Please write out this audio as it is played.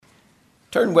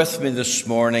Turn with me this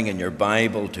morning in your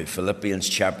Bible to Philippians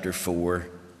chapter 4.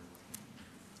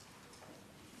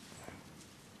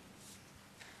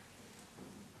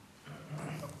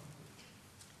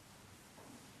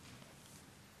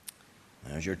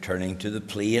 As you're turning to the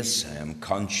place, I am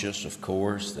conscious, of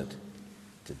course, that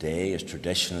today is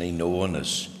traditionally known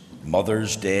as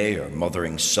Mother's Day or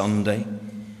Mothering Sunday.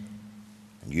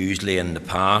 And usually in the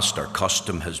past, our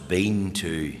custom has been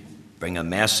to bring a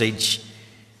message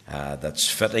that's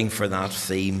fitting for that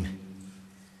theme.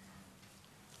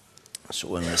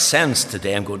 So in a sense,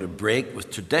 today I'm going to break with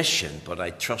tradition, but I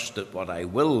trust that what I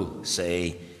will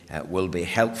say will be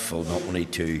helpful not only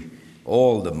to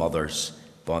all the mothers,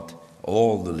 but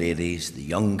all the ladies, the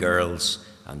young girls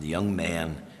and the young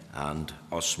men, and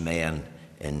us men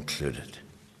included.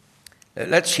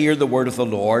 Let's hear the word of the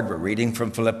Lord. We're reading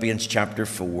from Philippians chapter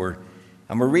 4,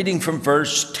 and we're reading from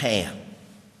verse 10.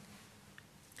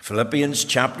 Philippians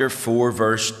chapter 4,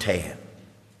 verse 10.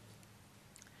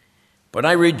 But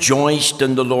I rejoiced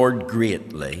in the Lord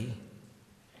greatly,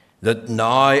 that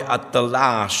now at the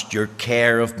last your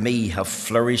care of me have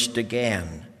flourished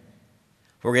again,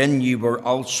 wherein you were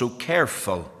also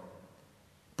careful,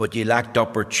 but ye lacked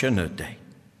opportunity.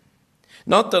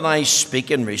 Not that I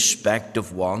speak in respect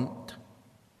of want,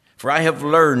 for I have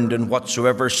learned in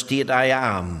whatsoever state I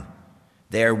am,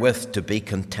 therewith to be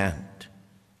content.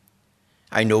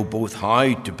 I know both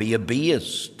how to be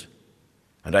abased,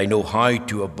 and I know how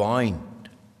to abound.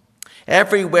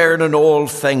 Everywhere and in all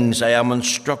things I am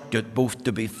instructed both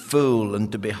to be full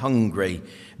and to be hungry,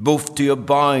 both to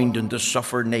abound and to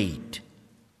suffer need.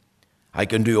 I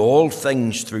can do all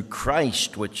things through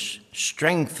Christ, which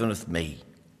strengtheneth me.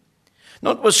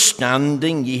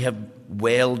 Notwithstanding, ye have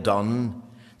well done,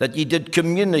 that ye did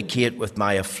communicate with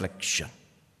my affliction.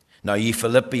 Now ye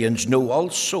Philippians know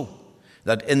also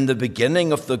that in the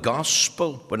beginning of the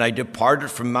gospel, when I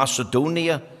departed from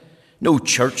Macedonia, no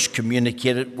church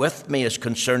communicated with me as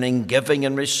concerning giving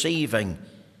and receiving,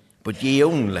 but ye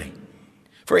only.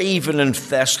 For even in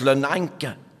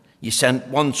Thessalonica ye sent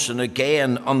once and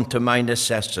again unto my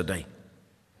necessity,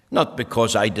 not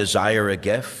because I desire a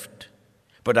gift,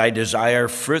 but I desire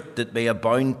fruit that may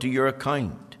abound to your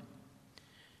account.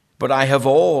 But I have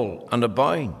all and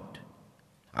abound.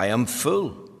 I am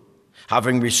full,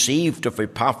 having received of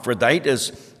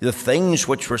Epaphroditus the things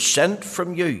which were sent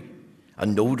from you,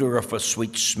 an odour of a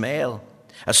sweet smell,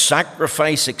 a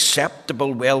sacrifice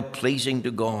acceptable, well-pleasing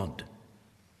to God.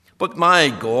 But my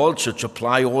God should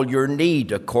supply all your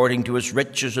need according to his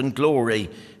riches and glory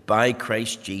by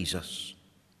Christ Jesus.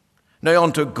 Now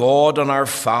unto God and our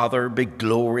Father be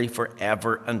glory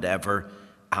forever and ever.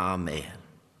 Amen.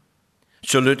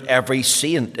 Salute every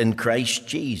saint in Christ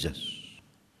Jesus.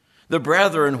 The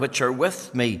brethren which are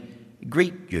with me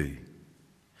greet you.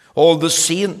 All the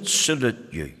saints salute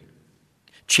you,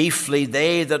 chiefly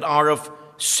they that are of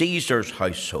Caesar's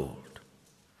household.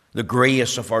 The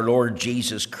grace of our Lord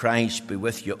Jesus Christ be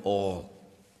with you all.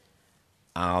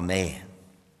 Amen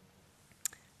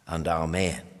and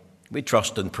amen. We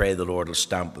trust and pray the Lord will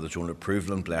stamp with his own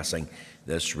approval and blessing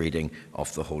this reading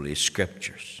of the Holy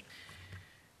Scriptures.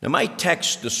 Now, my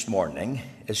text this morning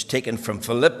is taken from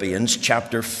Philippians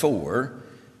chapter 4,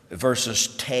 verses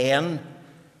 10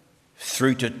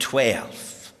 through to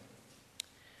 12.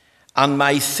 And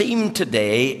my theme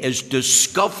today is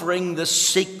discovering the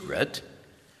secret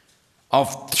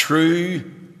of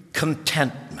true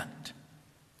contentment.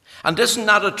 And isn't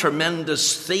that a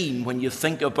tremendous theme when you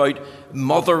think about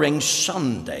Mothering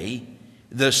Sunday,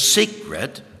 the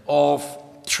secret of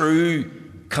true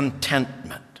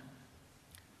contentment?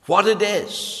 What it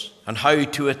is and how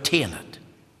to attain it.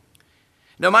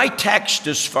 Now, my text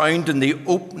is found in the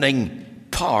opening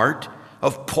part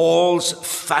of Paul's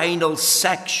final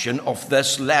section of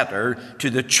this letter to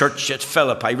the church at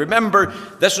Philippi. Remember,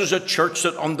 this was a church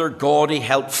that under God he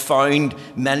helped found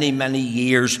many, many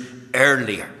years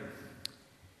earlier.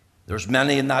 There's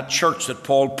many in that church that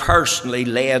Paul personally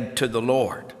led to the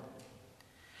Lord.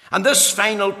 And this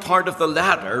final part of the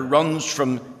letter runs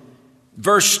from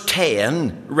verse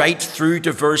 10 right through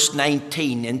to verse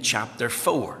 19 in chapter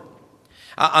 4.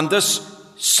 And this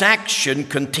section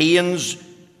contains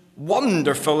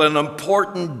wonderful and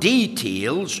important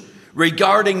details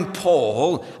regarding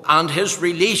Paul and his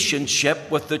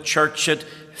relationship with the church at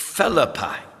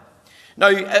Philippi. Now,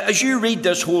 as you read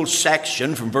this whole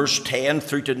section from verse 10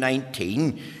 through to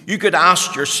 19, you could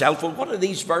ask yourself, well, what are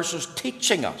these verses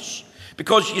teaching us?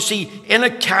 Because, you see, in a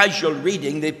casual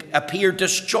reading, they appear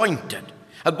disjointed.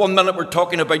 At one minute, we're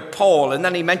talking about Paul, and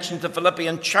then he mentions the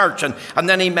Philippian church, and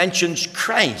then he mentions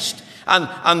Christ. And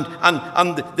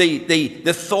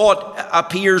the thought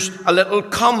appears a little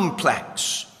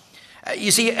complex.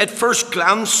 You see, at first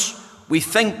glance, we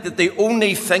think that the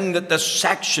only thing that this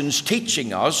section's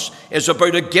teaching us is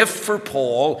about a gift for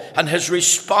Paul and his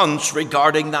response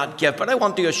regarding that gift. But I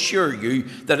want to assure you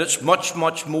that it's much,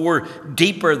 much more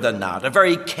deeper than that. A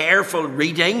very careful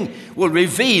reading will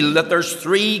reveal that there's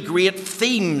three great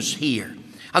themes here,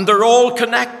 and they're all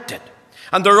connected,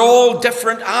 and they're all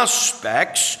different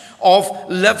aspects of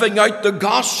living out the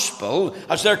gospel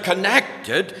as they're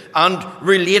connected and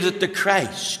related to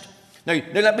Christ. Now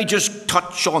let me just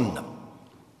touch on them.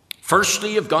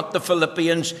 Firstly, you've got the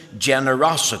Philippians'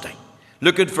 generosity.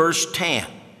 Look at verse 10.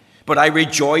 But I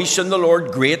rejoice in the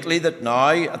Lord greatly that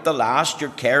now at the last your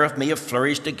care of me have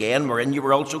flourished again, wherein you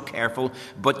were also careful,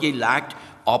 but ye lacked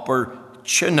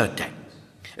opportunity.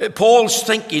 Paul's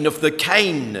thinking of the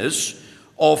kindness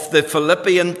of the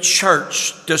Philippian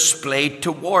church displayed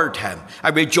toward him. I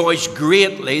rejoice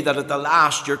greatly that at the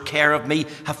last your care of me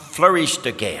have flourished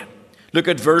again. Look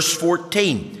at verse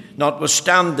 14.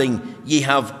 Notwithstanding, ye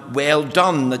have well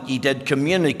done that ye did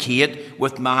communicate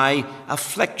with my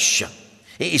affliction.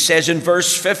 He says in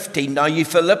verse 15, now ye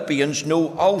Philippians know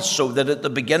also that at the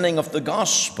beginning of the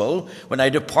gospel, when I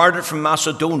departed from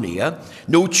Macedonia,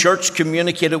 no church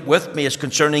communicated with me as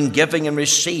concerning giving and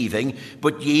receiving,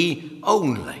 but ye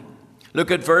only.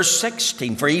 Look at verse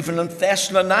 16. For even in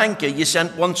Thessalonica ye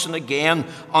sent once and again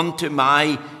unto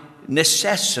my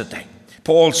necessity.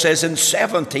 Paul says in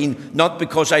 17, not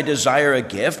because I desire a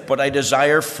gift, but I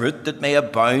desire fruit that may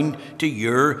abound to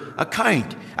your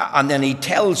account. And then he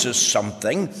tells us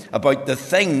something about the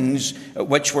things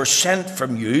which were sent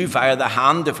from you via the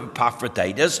hand of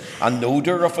Epaphroditus, an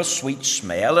odor of a sweet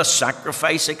smell, a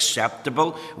sacrifice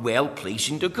acceptable,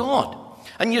 well-pleasing to God.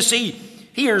 And you see,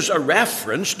 here's a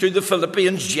reference to the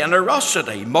Philippians'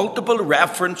 generosity, multiple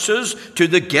references to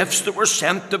the gifts that were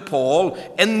sent to Paul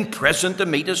in prison to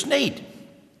meet his need.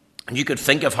 And you could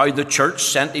think of how the church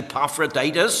sent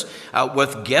Epaphroditus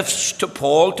with gifts to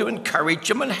Paul to encourage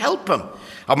him and help him.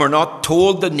 And we're not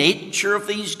told the nature of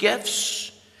these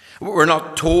gifts. We're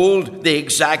not told the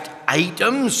exact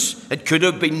items. It could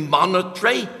have been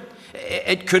monetary.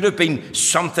 It could have been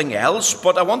something else.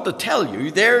 But I want to tell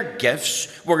you, their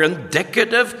gifts were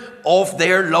indicative of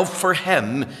their love for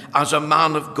him as a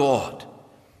man of God.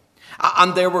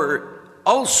 And they were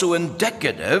also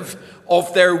indicative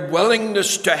of their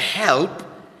willingness to help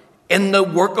in the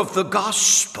work of the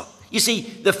gospel. You see,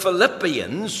 the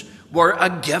Philippians were a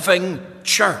giving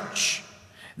church.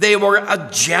 They were a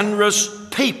generous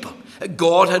people.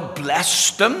 God had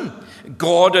blessed them.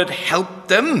 God had helped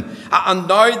them. And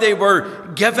now they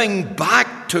were giving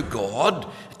back to God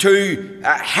to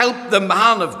help the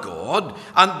man of God.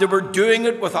 And they were doing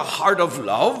it with a heart of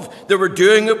love. They were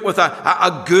doing it with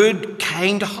a good,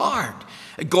 kind heart.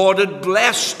 God had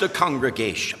blessed the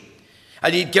congregation,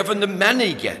 and he'd given them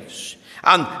many gifts.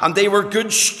 And they were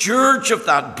good stewards of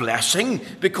that blessing,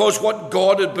 because what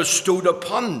God had bestowed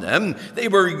upon them, they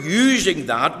were using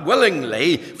that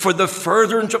willingly for the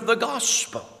furtherance of the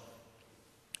gospel.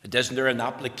 Isn't there an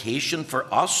application for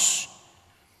us?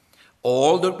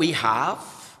 All that we have,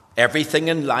 everything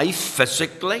in life,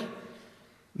 physically,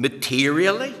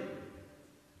 materially,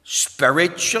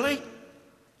 spiritually,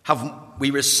 have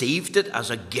we received it as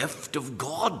a gift of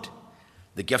God?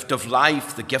 The gift of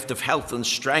life, the gift of health and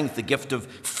strength, the gift of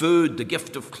food, the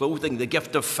gift of clothing, the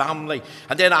gift of family.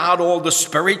 And then add all the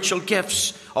spiritual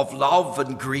gifts of love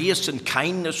and grace and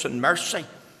kindness and mercy.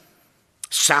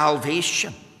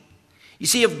 Salvation. You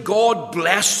see, if God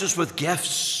blessed us with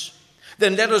gifts,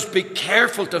 then let us be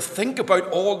careful to think about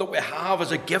all that we have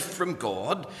as a gift from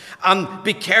God, and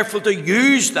be careful to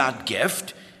use that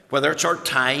gift, whether it's our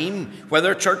time,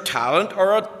 whether it's our talent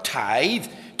or a tithe,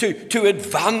 to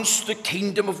advance the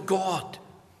kingdom of God.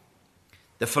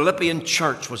 The Philippian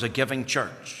church was a giving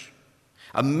church,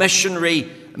 a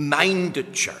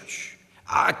missionary-minded church,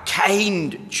 a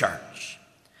kind church.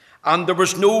 And there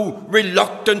was no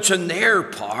reluctance on their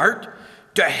part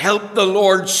to help the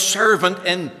Lord's servant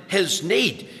in his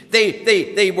need.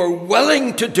 They were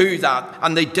willing to do that,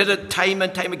 and they did it time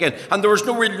and time again. And there was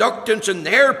no reluctance on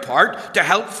their part to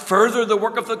help further the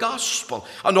work of the gospel.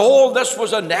 And all this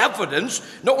was an evidence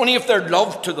not only of their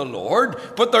love to the Lord,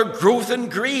 but their growth in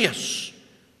grace.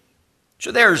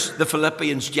 So there's the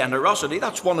Philippians' generosity.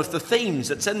 That's one of the themes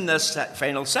that's in this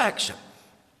final section.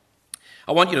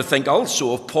 I want you to think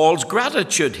also of Paul's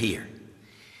gratitude here.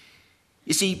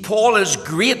 You see, Paul is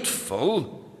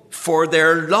grateful for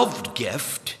their loved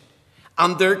gift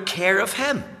and their care of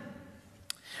him.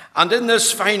 And in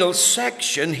this final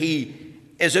section, he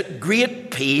is at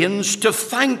great pains to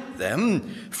thank them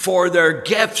for their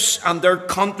gifts and their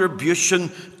contribution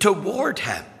toward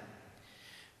him.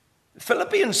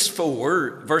 Philippians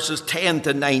 4, verses 10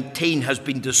 to 19, has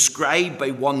been described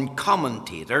by one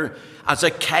commentator as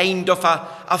a kind of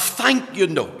a thank you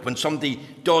note. When somebody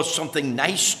does something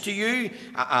nice to you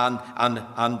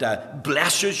and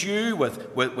blesses you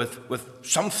with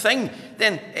something,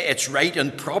 then it's right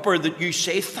and proper that you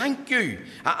say thank you.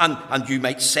 And you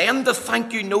might send a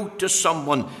thank you note to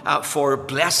someone for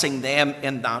blessing them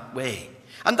in that way.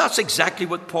 And that's exactly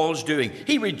what Paul's doing.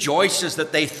 He rejoices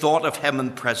that they thought of him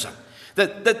in prison,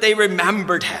 that they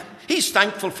remembered him. He's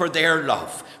thankful for their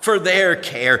love, for their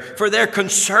care, for their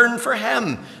concern for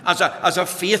him as a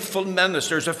faithful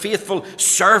minister, as a faithful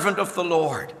servant of the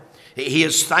Lord. He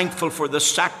is thankful for the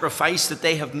sacrifice that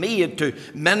they have made to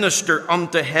minister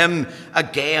unto him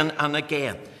again and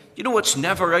again. You know, it's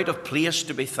never out of place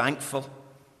to be thankful,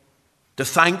 to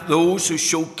thank those who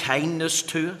show kindness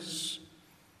to us.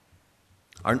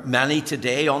 Aren't many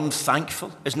today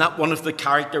unthankful? Isn't that one of the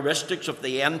characteristics of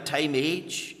the end time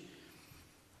age?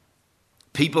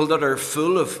 People that are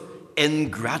full of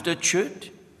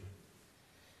ingratitude.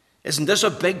 Isn't this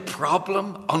a big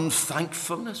problem?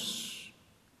 Unthankfulness.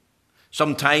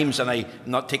 Sometimes, and I'm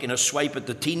not taking a swipe at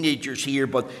the teenagers here,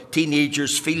 but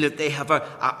teenagers feel that they have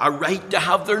a right to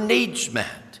have their needs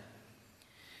met.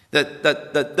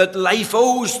 That life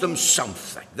owes them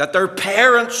something. That their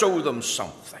parents owe them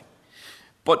something.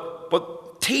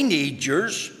 But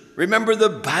teenagers, remember the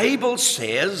Bible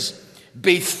says,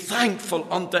 be thankful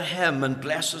unto him and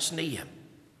bless his name.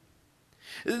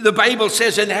 The Bible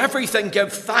says, in everything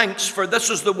give thanks, for this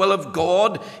is the will of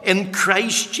God in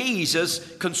Christ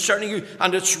Jesus concerning you.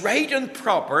 And it's right and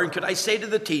proper, and could I say to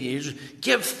the teenagers,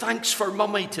 give thanks for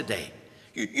mummy today.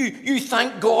 You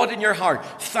thank God in your heart.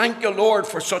 Thank you, Lord,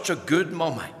 for such a good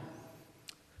mummy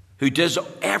who does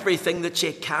everything that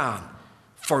she can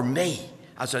for me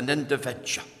as an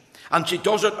individual. And she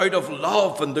does it out of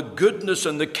love and the goodness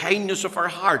and the kindness of her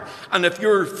heart. And if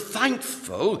you're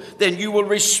thankful, then you will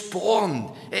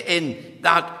respond in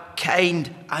that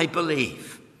kind, I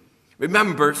believe.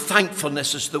 Remember,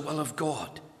 thankfulness is the will of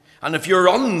God. And if you're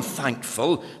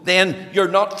unthankful, then you're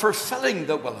not fulfilling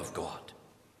the will of God.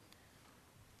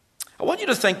 I want you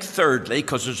to think thirdly,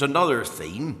 because there's another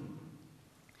theme.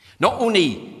 Not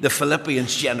only the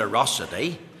Philippians'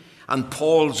 generosity and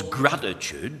Paul's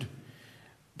gratitude,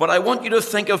 but I want you to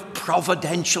think of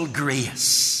providential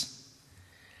grace.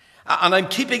 And I'm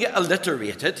keeping it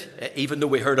alliterated, even though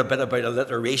we heard a bit about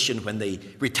alliteration when the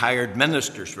retired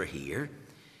ministers were here.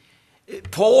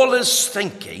 Paul is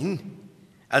thinking,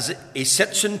 as he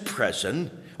sits in prison,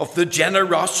 of the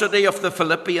generosity of the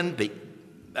Philippian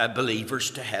believers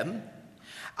to him.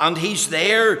 And he's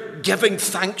there giving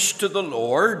thanks to the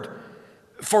Lord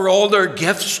for all their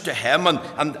gifts to him.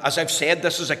 And as I've said,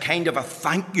 this is a kind of a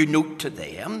thank you note to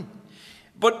them.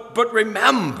 But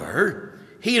remember,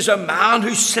 he is a man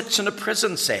who sits in a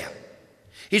prison cell.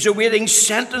 He's awaiting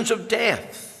sentence of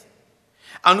death.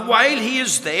 And while he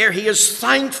is there, he is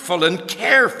thankful and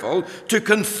careful to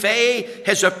convey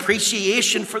his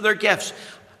appreciation for their gifts.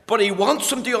 But he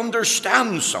wants them to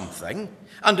understand something,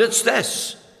 and it's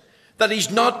this, that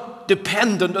he's not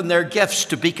dependent on their gifts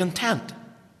to be content.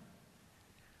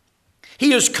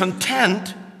 He is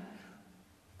content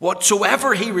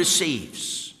whatsoever he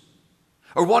receives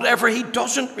or whatever he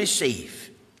doesn't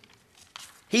receive.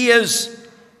 He is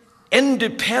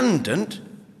independent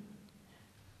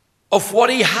of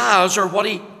what he has or what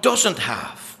he doesn't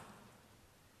have.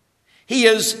 He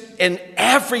is in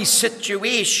every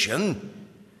situation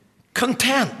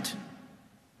content.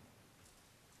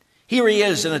 Here he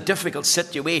is in a difficult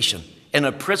situation, in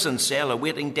a prison cell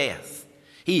awaiting death.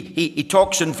 He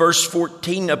talks in verse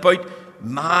 14 about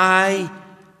my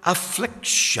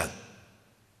affliction.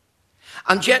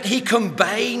 And yet he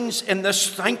combines in this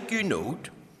thank you note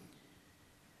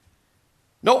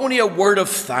not only a word of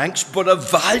thanks, but a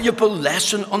valuable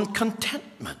lesson on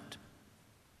contentment.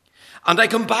 And I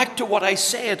come back to what I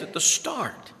said at the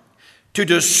start, to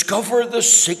discover the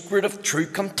secret of true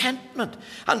contentment.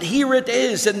 And here it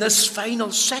is in this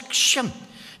final section.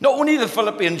 Not only the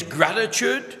Philippians'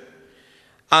 gratitude,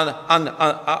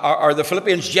 or the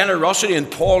Philippians' generosity and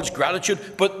Paul's gratitude,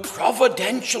 but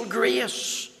providential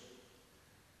grace.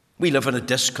 We live in a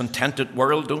discontented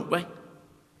world, don't we?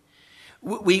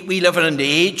 We live in an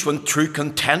age when true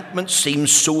contentment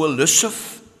seems so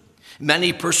elusive.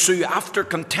 Many pursue after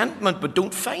contentment but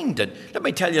don't find it. Let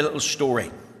me tell you a little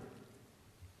story.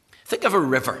 Think of a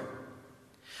river.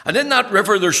 And in that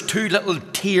river there's two little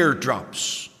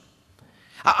teardrops.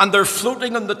 And they're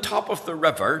floating on the top of the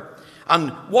river.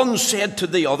 And one said to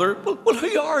the other, well,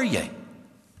 who are you?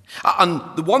 And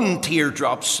the one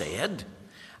teardrop said,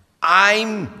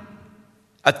 I'm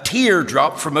a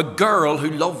teardrop from a girl who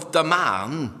loved a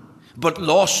man, but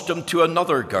lost him to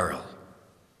another girl.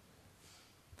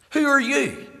 Who are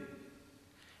you?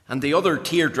 And the other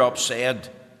teardrop said,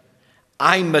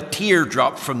 I'm a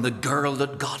teardrop from the girl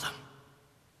that got him.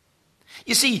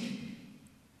 You see,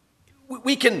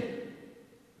 we can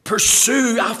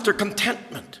pursue after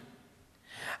contentment.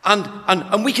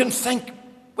 And we can think,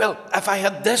 well, if I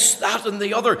had this, that, and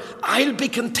the other, I'll be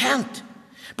content.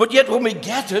 But yet when we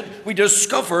get it, we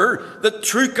discover that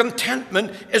true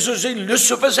contentment is as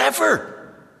elusive as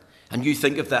ever. And you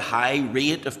think of the high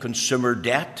rate of consumer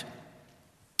debt.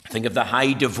 Think of the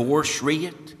high divorce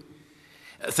rate.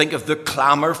 Think of the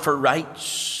clamour for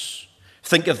rights.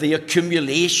 Think of the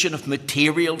accumulation of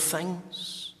material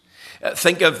things.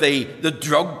 Think of the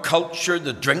drug culture,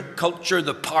 the drink culture,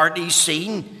 the party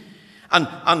scene.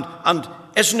 And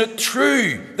isn't it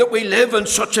true that we live in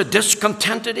such a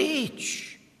discontented age?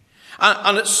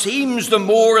 And it seems the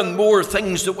more and more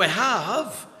things that we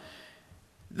have,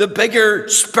 the bigger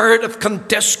spirit of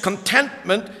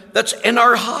discontentment that's in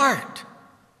our heart.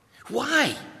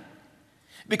 Why?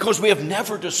 Because we have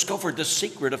never discovered the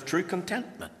secret of true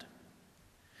contentment.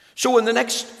 So in the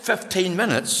next 15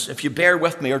 minutes, if you bear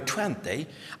with me, or 20,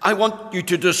 I want you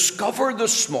to discover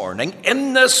this morning,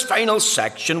 in this final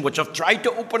section, which I've tried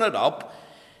to open it up,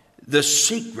 the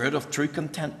secret of true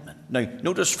contentment. Now,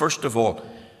 notice first of all,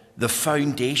 the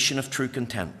foundation of true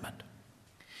contentment.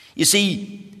 You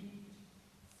see,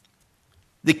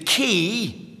 the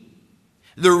key,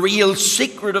 the real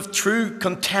secret of true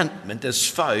contentment is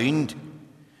found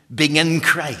being in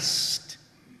Christ,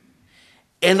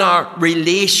 in our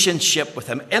relationship with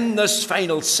Him. In this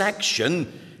final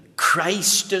section,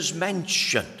 Christ is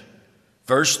mentioned.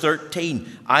 Verse 13,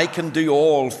 I can do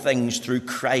all things through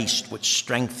Christ, which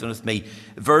strengtheneth me.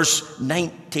 Verse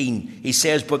 19, he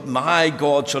says, but my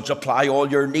God shall supply all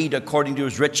your need according to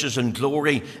His riches and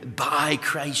glory by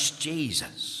Christ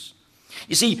Jesus.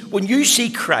 You see, when you see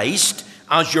Christ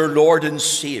as your Lord and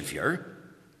Savior,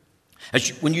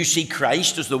 when you see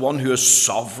Christ as the one who is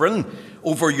sovereign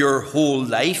over your whole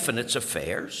life and its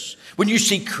affairs, when you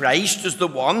see Christ as the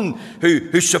one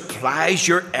who supplies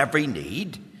your every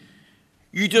need,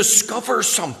 you discover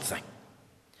something.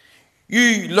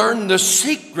 You learn the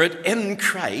secret in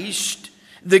Christ,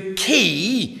 the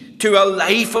key to a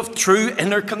life of true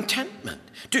inner contentment,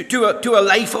 to a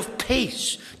life of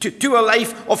peace, to a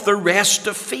life of the rest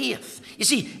of faith. You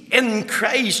see, in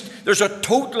Christ, there's a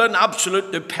total and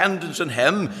absolute dependence on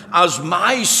Him as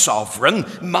my sovereign,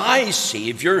 my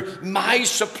Saviour, my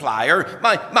supplier,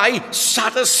 my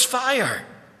satisfier.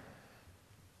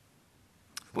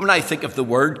 When I think of the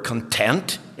word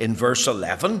content in verse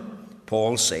 11,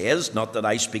 Paul says, not that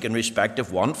I speak in respect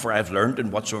of one, for I have learned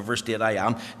in whatsoever state I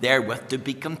am, therewith to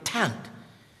be content.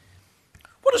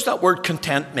 What does that word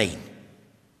content mean?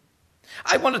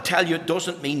 I want to tell you it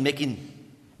doesn't mean making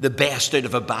the best out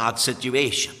of a bad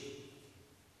situation.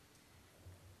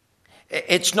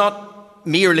 It's not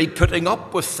merely putting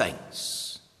up with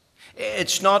things.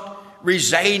 It's not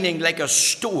resigning like a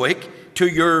stoic to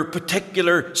your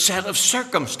particular set of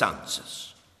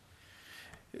circumstances.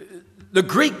 The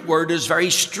Greek word is very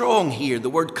strong here, the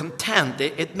word content.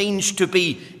 It means to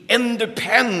be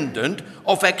independent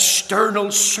of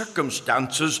external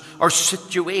circumstances or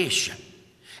situation.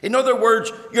 In other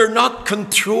words, you're not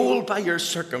controlled by your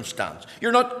circumstance.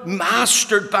 You're not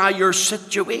mastered by your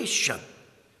situation.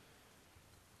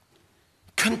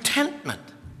 Contentment,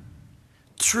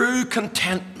 true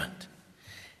contentment,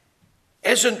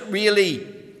 isn't really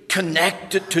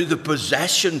connected to the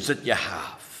possessions that you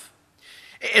have.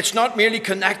 It's not merely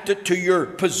connected to your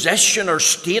position or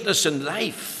status in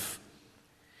life.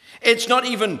 It's not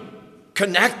even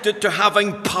connected to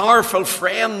having powerful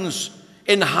friends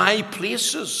in high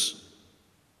places.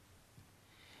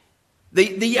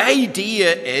 The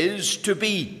idea is to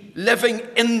be living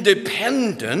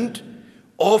independent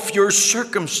of your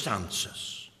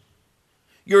circumstances.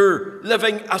 You're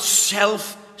living a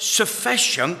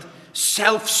self-sufficient,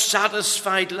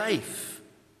 self-satisfied life.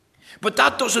 But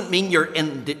that doesn't mean you're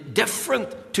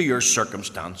indifferent to your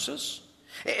circumstances.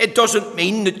 It doesn't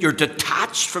mean that you're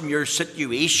detached from your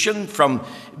situation, from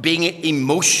being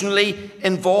emotionally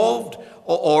involved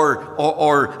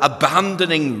or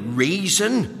abandoning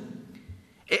reason.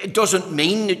 It doesn't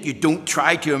mean that you don't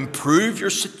try to improve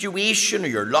your situation or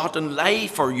your lot in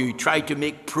life, or you try to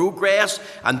make progress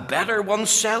and better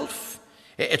oneself.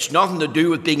 It's nothing to do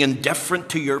with being indifferent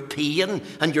to your pain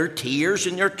and your tears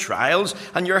and your trials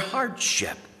and your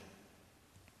hardship.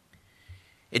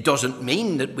 It doesn't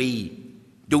mean that we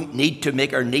don't need to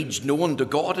make our needs known to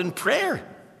God in prayer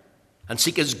and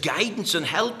seek his guidance and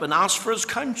help and ask for his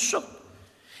counsel.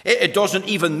 It doesn't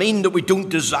even mean that we don't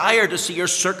desire to see our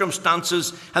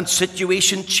circumstances and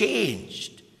situation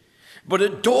changed. But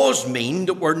it does mean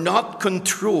that we're not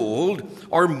controlled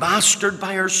or mastered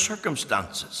by our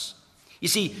circumstances. You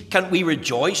see, can't we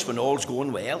rejoice when all's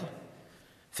going well?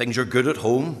 Things are good at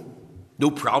home, no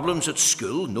problems at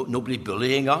school, nobody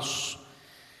bullying us.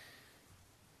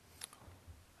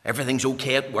 Everything's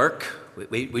okay at work.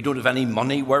 We don't have any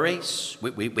money worries.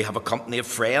 We have a company of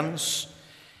friends.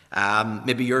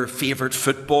 Maybe your favourite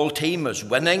football team is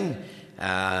winning.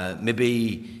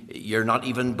 Maybe you're not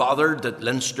even bothered that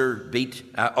Leinster beat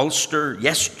Ulster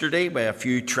yesterday by a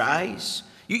few tries.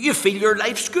 You feel your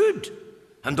life's good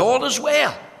and all is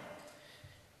well.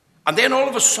 And then all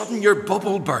of a sudden your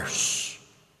bubble bursts.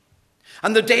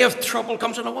 And the day of trouble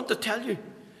comes, and I want to tell you,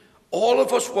 all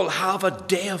of us will have a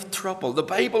day of trouble. The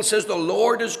Bible says the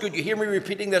Lord is good. You hear me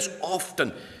repeating this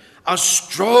often. A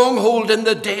stronghold in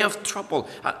the day of trouble.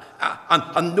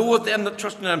 And know them that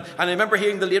trust in him. And I remember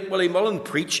hearing the late Willie Mullen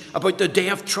preach about the day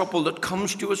of trouble that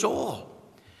comes to us all.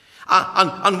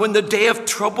 And when the day of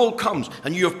trouble comes,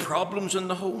 and you have problems in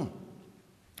the home,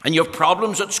 and you have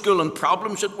problems at school and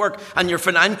problems at work and your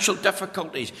financial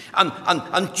difficulties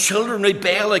and children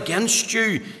rebel against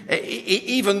you,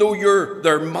 even though you're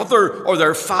their mother or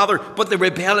their father, but they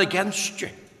rebel against you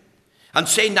and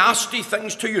say nasty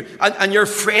things to you, and your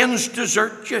friends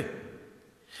desert you,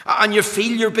 and you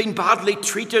feel you're being badly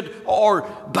treated or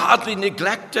badly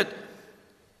neglected.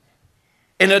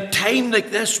 In a time like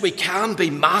this, we can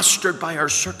be mastered by our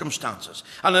circumstances.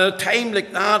 And in a time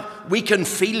like that, we can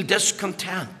feel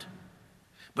discontent.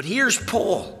 But here's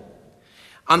Paul.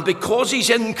 And because he's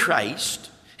in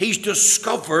Christ, he's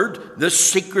discovered the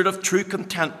secret of true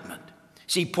contentment.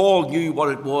 See, Paul knew what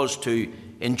it was to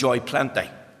enjoy plenty.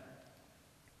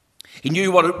 He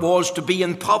knew what it was to be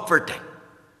in poverty.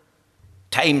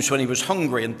 Times when he was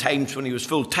hungry and times when he was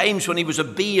full. Times when he was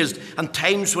abased and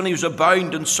times when he was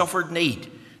abound and suffered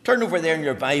need. Turn over there in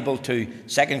your Bible to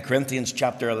 2 Corinthians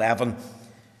chapter 11.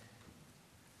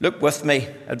 Look with me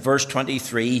at verse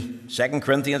 23. 2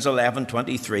 Corinthians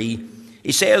 11:23.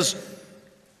 He says,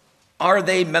 "Are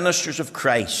they ministers of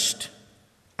Christ?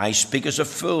 I speak as a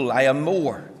fool. I am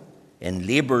more. In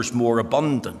labours more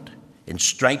abundant. In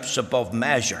stripes above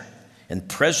measure. In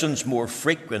prisons more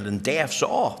frequent. In deaths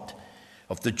oft.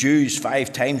 Of the Jews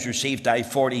 5 times received I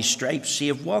 40 stripes,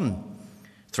 save one.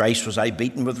 Thrice was I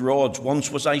beaten with rods,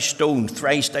 once was I stoned,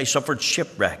 thrice I suffered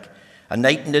shipwreck. A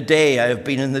night and a day I have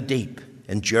been in the deep,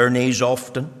 in journeys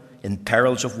often, in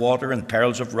perils of water, in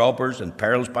perils of robbers, in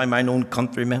perils by mine own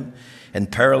countrymen, in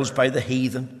perils by the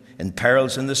heathen, in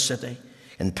perils in the city,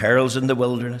 in perils in the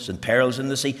wilderness, in perils in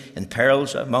the sea, in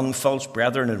perils among false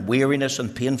brethren, in weariness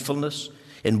and painfulness,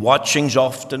 in watchings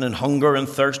often, in hunger and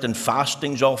thirst, in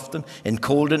fastings often, in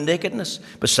cold and nakedness,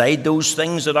 beside those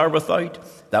things that are without,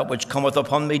 that which cometh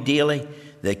upon me daily,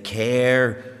 the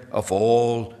care of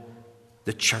all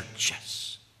the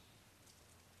churches."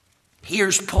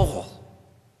 Here's Paul.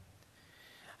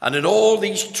 And in all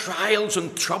these trials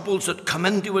and troubles that come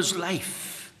into his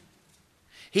life,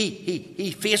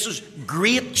 he faces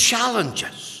great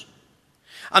challenges.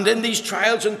 And in these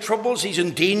trials and troubles, he's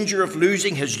in danger of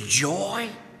losing his joy,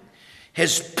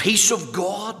 his peace of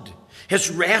God,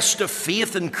 his rest of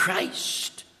faith in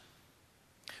Christ.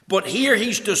 But here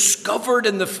he's discovered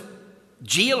in the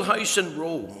jailhouse in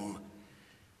Rome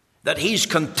that he's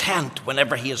content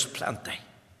whenever he has plenty.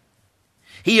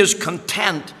 He is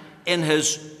content in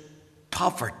his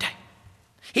poverty.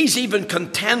 He's even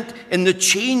content in the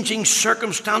changing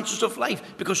circumstances of life,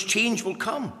 because change will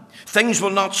come. Things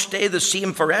will not stay the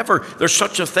same forever. There's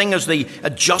such a thing as the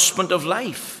adjustment of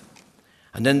life.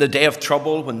 And in the day of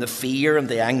trouble, when the fear and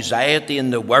the anxiety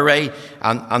and the worry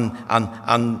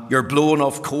and you're blown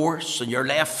off course and you're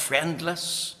left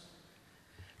friendless,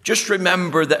 just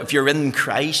remember that if you're in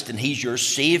Christ and he's your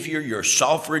Savior, your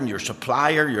sovereign, your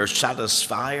supplier, your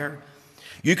satisfier,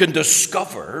 you can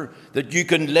discover that you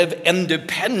can live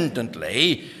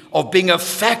independently of being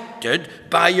affected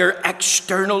by your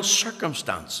external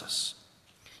circumstances.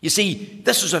 You see,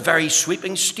 this is a very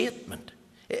sweeping statement.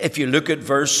 If you look at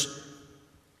verse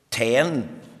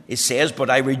 10, it says,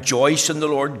 "But I rejoice in the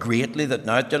Lord greatly that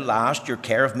now at the last your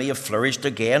care of me have flourished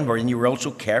again, wherein you were also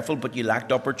careful, but you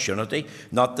lacked opportunity.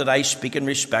 Not that I speak in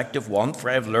respect of want, for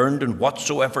I have learned in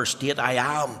whatsoever state I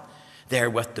am,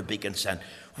 therewith to be content."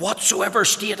 Whatsoever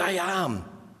state I am.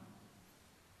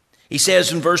 He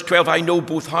says in verse 12, I know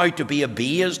both how to be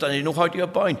abased and I know how to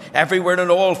abound. Everywhere and in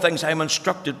all things I am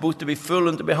instructed, both to be full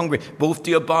and to be hungry, both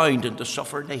to abound and to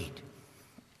suffer need.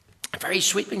 A very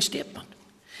sweeping statement.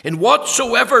 In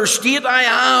whatsoever state I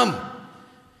am,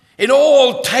 in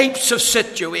all types of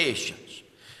situations,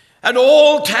 at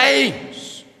all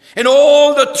times, in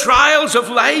all the trials of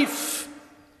life,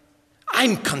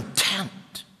 I'm content.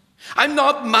 I'm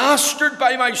not mastered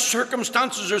by my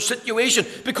circumstances or situation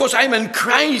because I'm in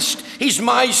Christ. He's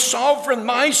my sovereign,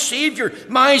 my Savior,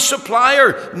 my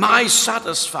supplier, my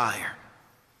satisfier.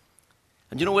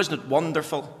 And you know, isn't it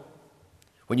wonderful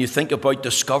when you think about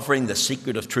discovering the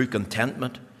secret of true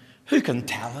contentment? Who can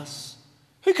tell us?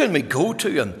 Who can we go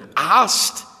to and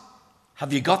ask,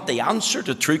 have you got the answer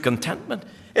to true contentment?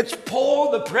 It's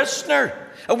Paul the prisoner,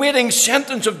 awaiting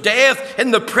sentence of death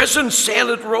in the prison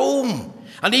cell at Rome.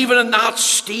 And even in that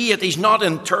state, he's not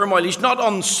in turmoil, he's not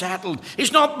unsettled,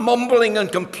 he's not mumbling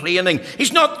and complaining,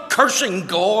 he's not cursing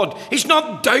God, he's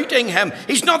not doubting him,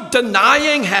 he's not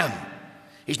denying him,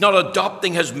 he's not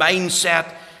adopting his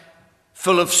mindset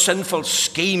full of sinful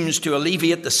schemes to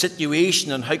alleviate the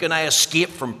situation and how can I escape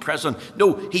from prison.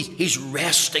 No, he's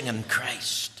resting in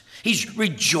Christ, he's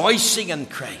rejoicing in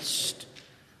Christ.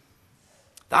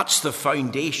 That's the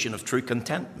foundation of true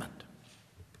contentment.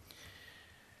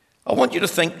 I want you to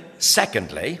think,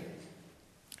 secondly,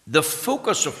 the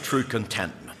focus of true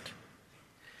contentment.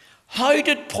 How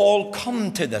did Paul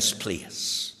come to this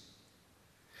place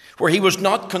where he was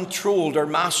not controlled or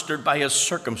mastered by his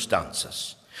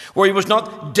circumstances, where he was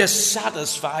not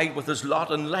dissatisfied with his lot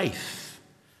in life?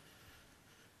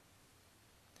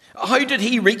 How did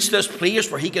he reach this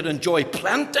place where he could enjoy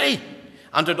plenty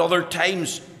and at other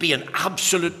times be in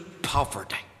absolute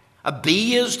poverty?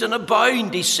 Abased and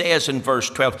abound, he says in verse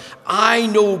 12. I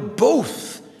know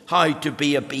both how to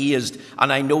be abased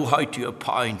and I know how to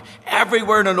abound.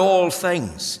 Everywhere and in all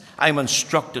things I am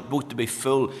instructed both to be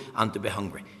full and to be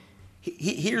hungry.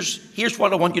 Here's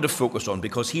what I want you to focus on,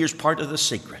 because here's part of the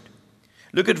secret.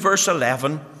 Look at verse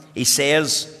 11. He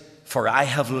says, for I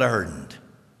have learned.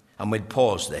 And we'd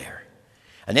pause there.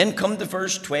 And then come to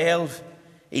verse 12.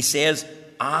 He says,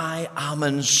 I am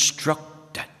instructed.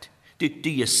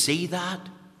 Do you see that?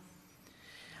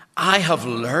 I have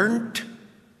learned.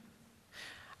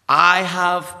 I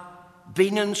have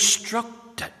been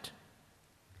instructed.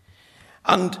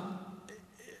 And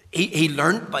he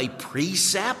learned by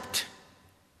precept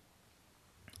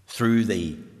through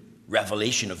the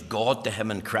revelation of God to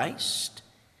him in Christ.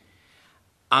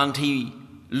 And he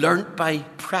learned by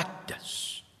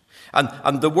practice.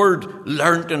 And the word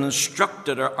learned and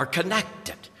instructed are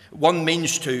connected. One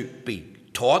means to be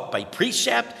taught by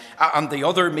precept, and the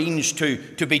other means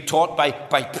to be taught by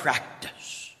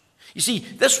practice. You see,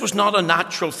 this was not a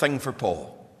natural thing for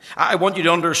Paul. I want you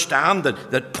to understand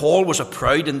that Paul was a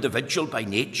proud individual by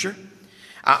nature,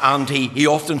 and he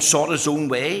often sought his own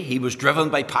way. He was driven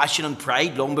by passion and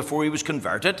pride long before he was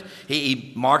converted.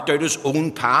 He marked out his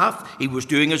own path. He was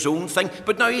doing his own thing,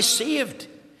 but now he's saved.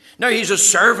 Now he's a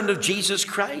servant of Jesus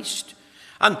Christ.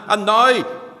 And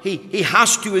now he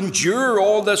has to endure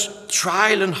all this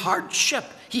trial and hardship.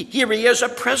 Here he is, a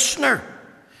prisoner,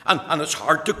 and it's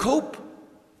hard to cope.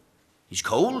 He's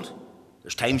cold.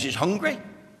 There's times he's hungry.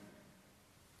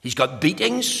 He's got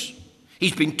beatings.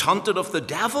 He's been taunted of the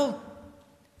devil.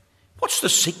 What's the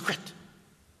secret?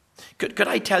 Could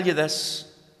I tell you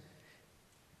this?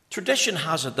 Tradition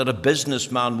has it that a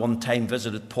businessman one time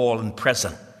visited Paul in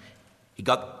prison. He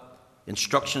got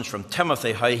instructions from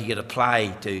Timothy how he could apply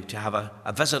to have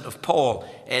a visit of Paul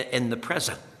in the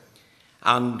prison.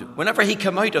 And whenever he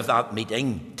came out of that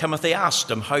meeting, Timothy asked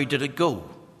him, how did it go?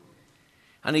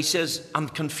 And he says, I'm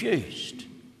confused.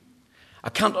 I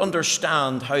can't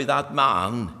understand how that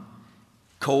man,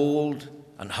 cold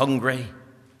and hungry,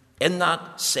 in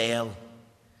that cell,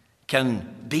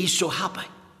 can be so happy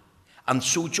and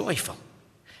so joyful.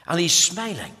 And he's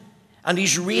smiling. And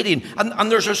he's radiant,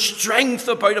 and there's a strength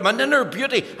about him, an inner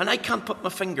beauty, and I can't put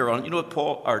my finger on it. You know what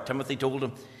Paul or Timothy told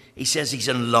him? He says he's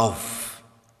in love.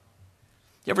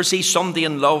 You ever see somebody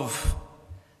in love?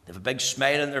 They have a big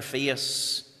smile on their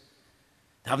face,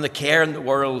 they haven't a care in the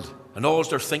world, and all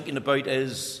they're thinking about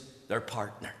is their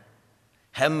partner,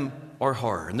 him or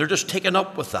her, and they're just taken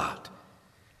up with that.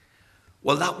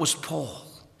 Well, that was Paul.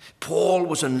 Paul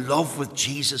was in love with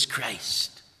Jesus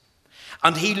Christ.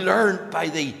 And he learned by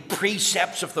the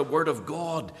precepts of the Word of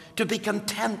God to be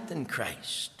content in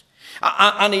Christ.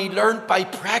 And he learned by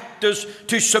practice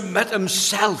to submit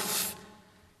himself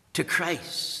to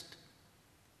Christ.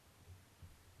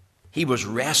 He was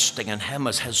resting in him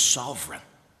as his sovereign.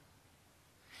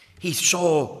 He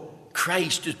saw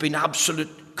Christ as being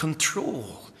absolute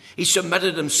control. He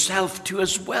submitted himself to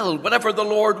his will, whatever the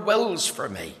Lord wills for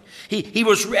me. He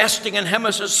was resting in him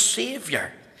as his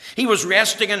Savior. He was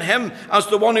resting in him as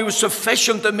the one who was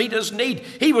sufficient to meet his need.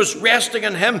 He was resting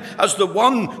in him as the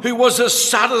one who was a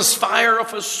satisfier of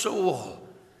his soul.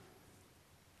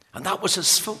 And that was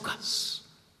his focus.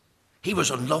 He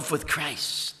was in love with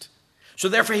Christ. So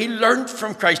therefore he learned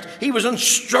from Christ. He was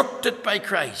instructed by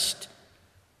Christ.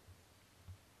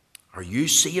 Are you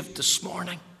saved this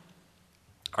morning?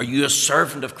 Are you a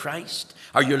servant of Christ?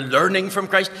 Are you learning from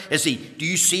Christ? Do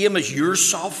you see him as your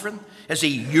sovereign? Is he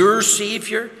your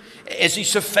Savior? Is he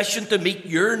sufficient to meet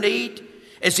your need?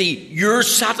 Is he your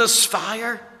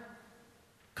satisfier?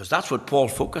 Because that's what Paul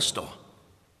focused on.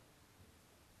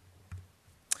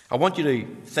 I want you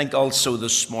to think also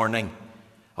this morning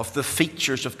of the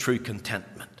features of true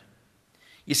contentment.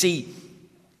 You see,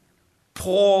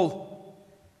 Paul,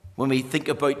 when we think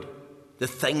about the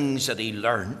things that he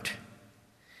learned,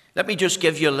 let me just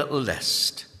give you a little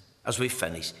list as we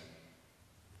finish.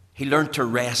 He learned to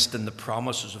rest in the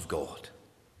promises of God.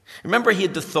 Remember, he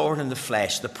had the thorn in the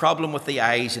flesh, the problem with the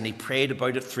eyes, and he prayed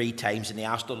about it 3 times and he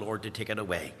asked the Lord to take it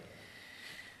away.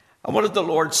 And what did the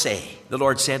Lord say? The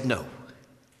Lord said no.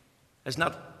 Isn't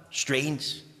that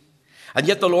strange? And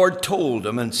yet the Lord told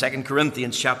him in 2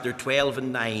 Corinthians chapter 12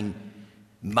 and 9,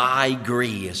 my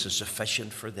grace is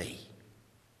sufficient for thee.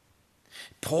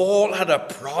 Paul had a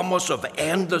promise of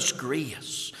endless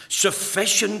grace,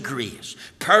 sufficient grace,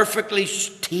 perfectly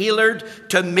tailored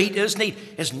to meet his need.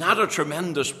 Isn't that a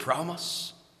tremendous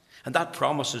promise? And that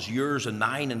promise is yours and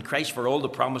mine in Christ, for all the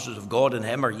promises of God in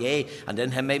him are yea, and in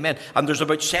him amen. And there's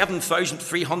about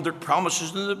 7,300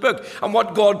 promises in the book. And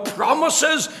what God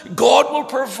promises, God will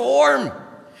perform.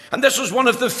 And this is one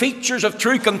of the features of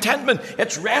true contentment.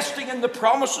 It's resting in the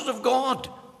promises of God.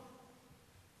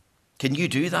 Can you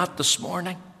do that this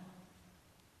morning?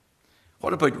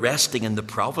 What about resting in the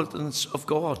providence of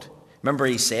God? Remember,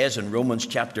 he says in Romans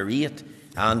chapter 8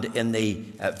 and in the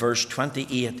verse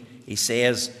 28, he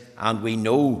says, and we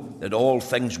know that all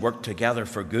things work together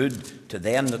for good to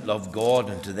them that love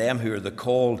God and to them who are the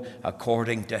called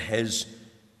according to his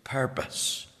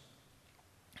purpose.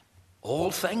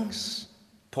 All things.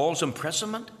 Paul's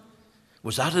imprisonment,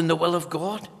 was that in the will of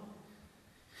God?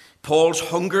 Paul's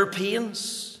hunger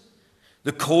pains,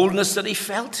 the coldness that he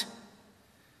felt?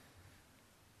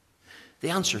 The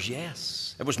answer is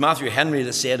yes. It was Matthew Henry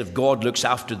that said, if God looks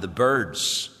after the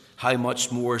birds, how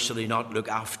much more shall he not look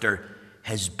after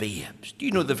his babes? Do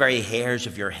you know the very hairs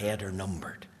of your head are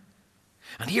numbered?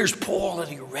 And here's Paul, that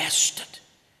he rested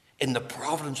in the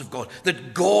providence of God,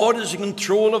 that God is in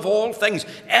control of all things.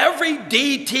 Every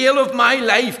detail of my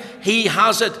life, he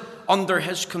has it under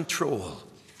his control.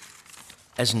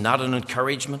 Isn't that an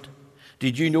encouragement?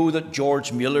 Did you know that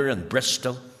George Mueller in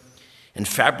Bristol, in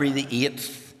February the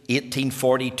 8th,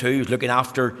 1842, was looking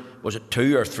after, was it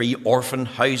 2 or 3 orphan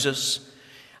houses,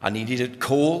 and he needed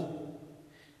coal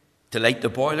to light the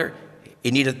boiler,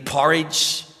 he needed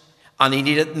porridge, and he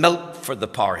needed milk for the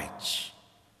porridge.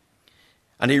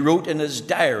 And he wrote in his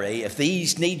diary, if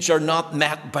these needs are not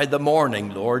met by the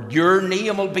morning, Lord, your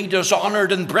name will be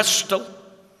dishonoured in Bristol.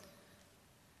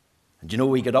 And you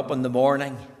know, he got up in the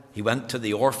morning, he went to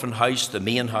the orphan house, the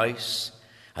main house,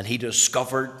 and he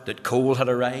discovered that coal had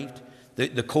arrived.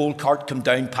 The coal cart came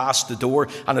down past the door,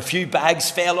 and a few bags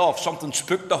fell off. Something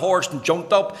spooked the horse and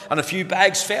jumped up, and a few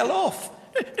bags fell off.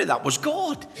 That was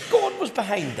God. God was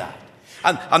behind that.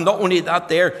 And not only that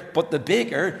there, but the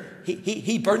baker,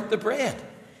 he burnt the bread.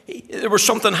 There was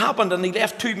something happened, and he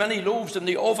left too many loaves in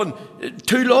the oven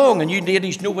too long, and you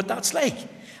ladies know what that's like.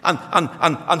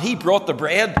 And he brought the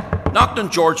bread, knocked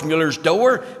on George Mueller's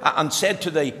door, and said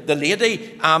to the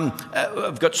lady,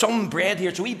 I've got some bread here,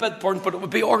 it's a wee bit burnt, but it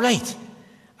would be all right.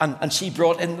 And she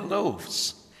brought in the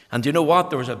loaves. And you know what?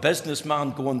 There was a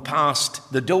businessman going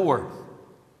past the door.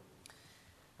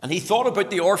 And he thought about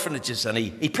the orphanages, and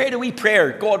he prayed a wee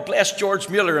prayer. God bless George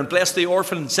Mueller and bless the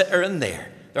orphans that are in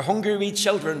there. They're hungry wee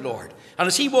children, Lord. And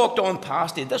as he walked on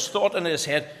past, he had this thought in his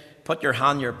head, put your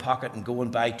hand in your pocket and go and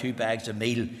buy 2 bags of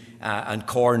meal and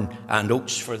corn and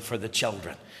oats for the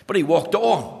children. But he walked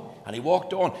on, and he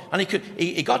walked on, and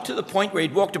he got to the point where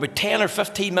he'd walked about 10 or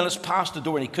 15 minutes past the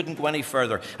door, and he couldn't go any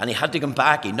further, and he had to come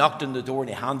back. He knocked on the door, and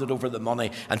he handed over the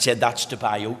money and said, that's to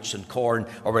buy oats and corn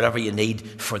or whatever you need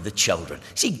for the children.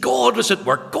 See, God was at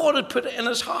work. God had put it in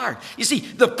his heart. You see,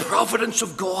 the providence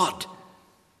of God.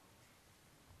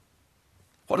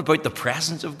 What about the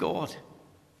presence of God?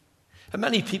 How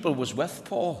many people was with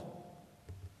Paul?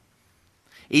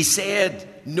 He said,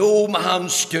 no man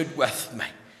stood with me.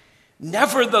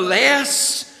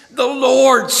 Nevertheless, the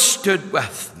Lord stood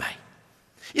with me.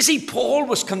 You see, Paul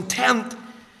was content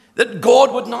that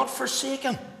God would not forsake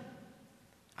him.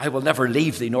 I will never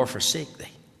leave thee nor forsake thee.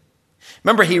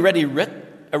 Remember, he already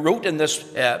wrote in this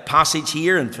passage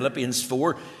here in Philippians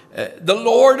 4, the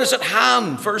Lord is at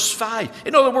hand, verse 5.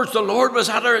 In other words, the Lord was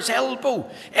at his elbow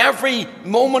every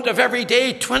moment of every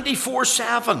day,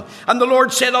 24/7. And the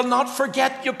Lord said, I'll not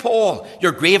forget you, Paul.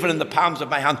 You're graven in the palms of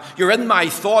my hand. You're in my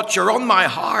thoughts. You're on my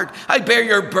heart. I bear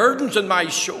your burdens on my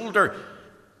shoulder.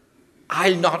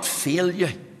 I'll not fail you.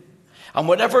 And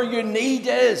whatever your need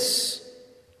is,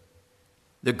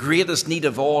 the greatest need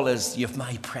of all is you have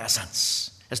my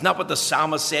presence. It's not what the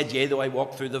psalmist said, yea, though I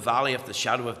walk through the valley of the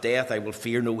shadow of death, I will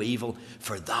fear no evil,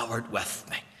 for thou art with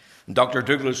me. And Dr.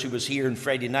 Douglas, who was here on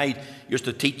Friday night, used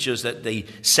to teach us that the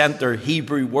center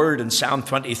Hebrew word in Psalm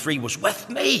 23 was with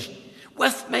me,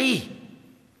 with me.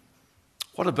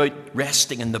 What about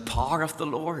resting in the power of the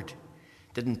Lord?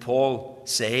 Didn't Paul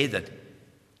say that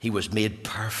he was made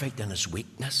perfect in his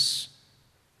weakness?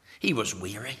 He was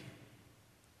weary.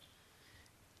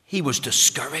 He was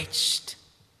discouraged.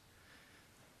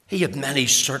 He had many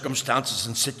circumstances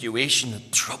and situations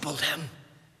that troubled him.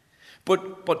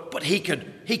 But he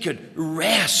could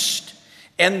rest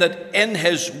in that in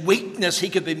his weakness he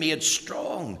could be made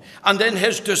strong. And in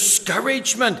his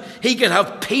discouragement he could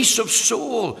have peace of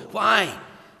soul. Why?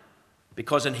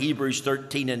 Because in Hebrews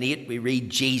 13:8 we read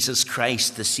Jesus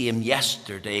Christ the same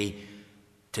yesterday,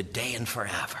 today and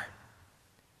forever.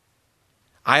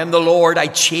 I am the Lord, I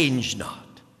change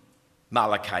not,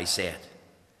 Malachi said.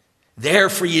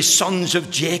 Therefore, ye sons of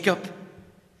Jacob,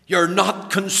 you're not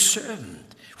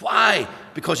consumed. Why?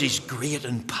 Because he's great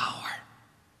in power.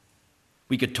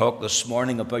 We could talk this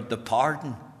morning about the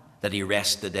pardon that he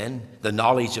rested in, the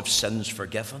knowledge of sins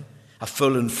forgiven, a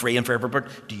full and free and forever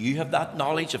pardon. Do you have that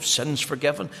knowledge of sins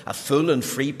forgiven, a full and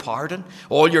free pardon?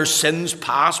 All your sins,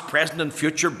 past, present, and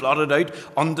future, blotted out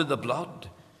under the blood.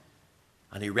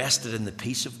 And he rested in the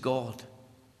peace of God.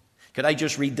 Could I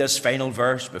just read this final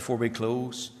verse before we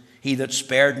close? He that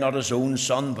spared not his own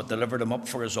son, but delivered him up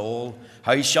for us all,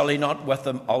 how shall he not with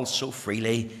him also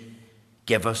freely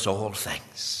give us all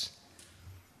things?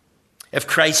 If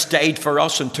Christ died for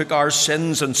us and took our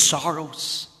sins and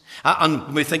sorrows, and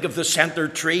when we think of the center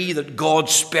tree, that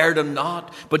God spared him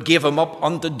not, but gave him up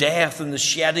unto death in the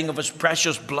shedding of his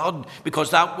precious blood, because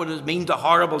that would mean the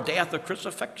horrible death of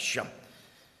crucifixion.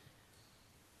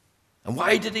 And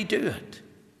why did he do it?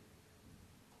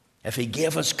 If he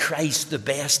gave us Christ, the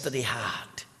best that he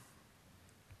had,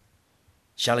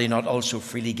 shall he not also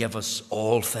freely give us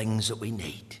all things that we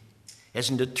need?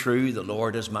 Isn't it true, the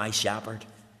Lord is my shepherd,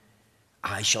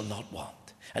 I shall not want?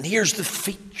 And here's the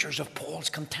features of Paul's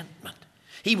contentment.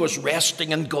 He was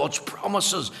resting in God's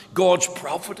promises, God's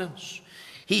providence.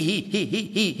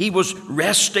 He was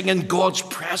resting in God's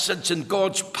presence, in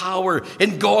God's power,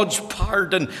 in God's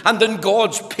pardon, and in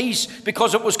God's peace,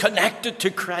 because it was connected to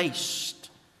Christ.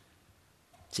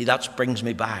 See, that brings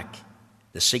me back.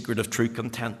 The secret of true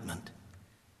contentment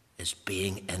is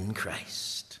being in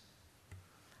Christ.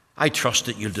 I trust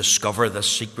that you'll discover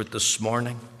this secret this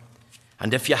morning.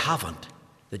 And if you haven't,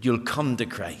 that you'll come to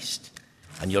Christ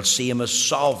and you'll see him as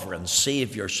sovereign,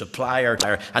 Savior, supplier.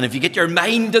 And if you get your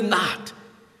mind in that,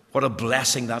 what a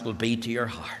blessing that will be to your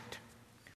heart.